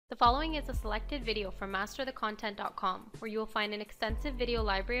The following is a selected video from masterthecontent.com, where you will find an extensive video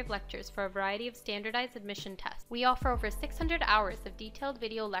library of lectures for a variety of standardized admission tests. We offer over 600 hours of detailed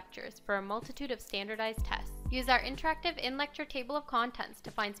video lectures for a multitude of standardized tests. Use our interactive in-lecture table of contents to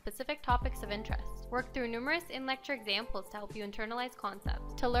find specific topics of interest. Work through numerous in-lecture examples to help you internalize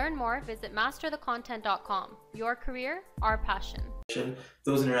concepts. To learn more, visit masterthecontent.com. Your career, our passion.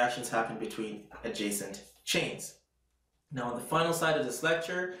 Those interactions happen between adjacent chains. Now on the final slide of this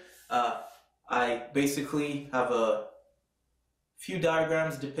lecture, I basically have a few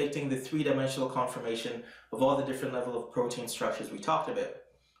diagrams depicting the three-dimensional conformation of all the different level of protein structures we talked about.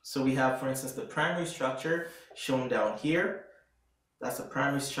 So we have, for instance, the primary structure shown down here. That's the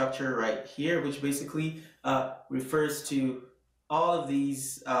primary structure right here, which basically refers to all of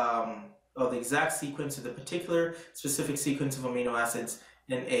these, or the exact sequence of the particular specific sequence of amino acids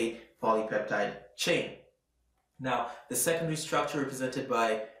in a polypeptide chain. Now, the secondary structure represented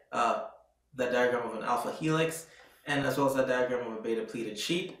by the diagram of an alpha helix, and as well as that diagram of a beta pleated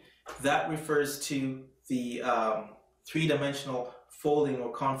sheet, that refers to the three-dimensional folding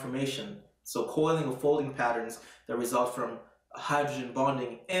or conformation, so coiling or folding patterns that result from hydrogen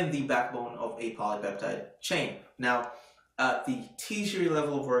bonding in the backbone of a polypeptide chain. Now, at the tertiary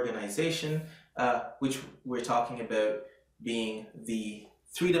level of organization, which we're talking about being the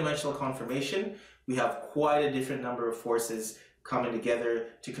three-dimensional conformation, we have quite a different number of forces coming together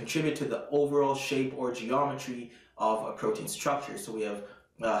to contribute to the overall shape or geometry of a protein structure. So we have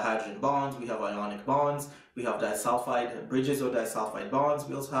hydrogen bonds, we have ionic bonds, we have disulfide bridges or disulfide bonds.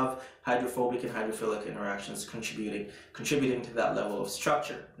 We also have hydrophobic and hydrophilic interactions contributing to that level of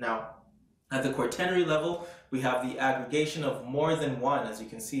structure. Now, at the quaternary level, we have the aggregation of more than one, as you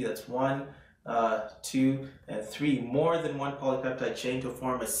can see, that's 1, 2, and 3, more than one polypeptide chain to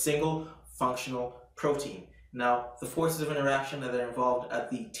form a single functional protein. Now, the forces of interaction that are involved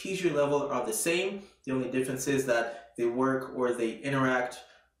at the tertiary level are the same. The only difference is that they work or they interact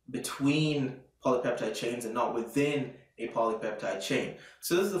between polypeptide chains and not within a polypeptide chain.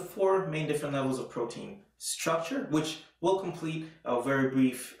 So those are the four main different levels of protein structure, which will complete a very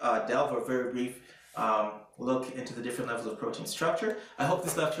brief delve or very brief look into the different levels of protein structure. I hope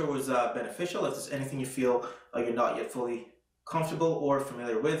this lecture was beneficial. If there's anything you feel you're not yet fully comfortable or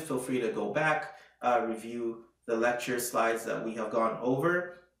familiar with, feel free to go back, review the lecture slides that we have gone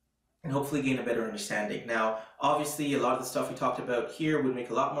over, and hopefully gain a better understanding. Now, obviously, a lot of the stuff we talked about here would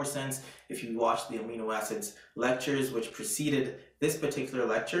make a lot more sense if you watched the amino acids lectures which preceded this particular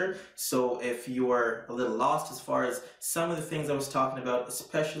lecture. So if you are a little lost as far as some of the things I was talking about,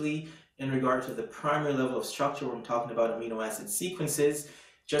 especially in regard to the primary level of structure when I'm talking about amino acid sequences,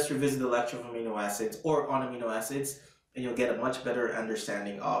 just revisit the lecture of amino acids or on amino acids, and you'll get a much better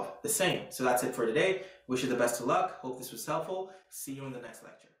understanding of the same. So that's it for today. Wish you the best of luck. Hope this was helpful. See you in the next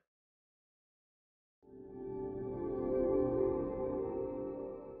lecture.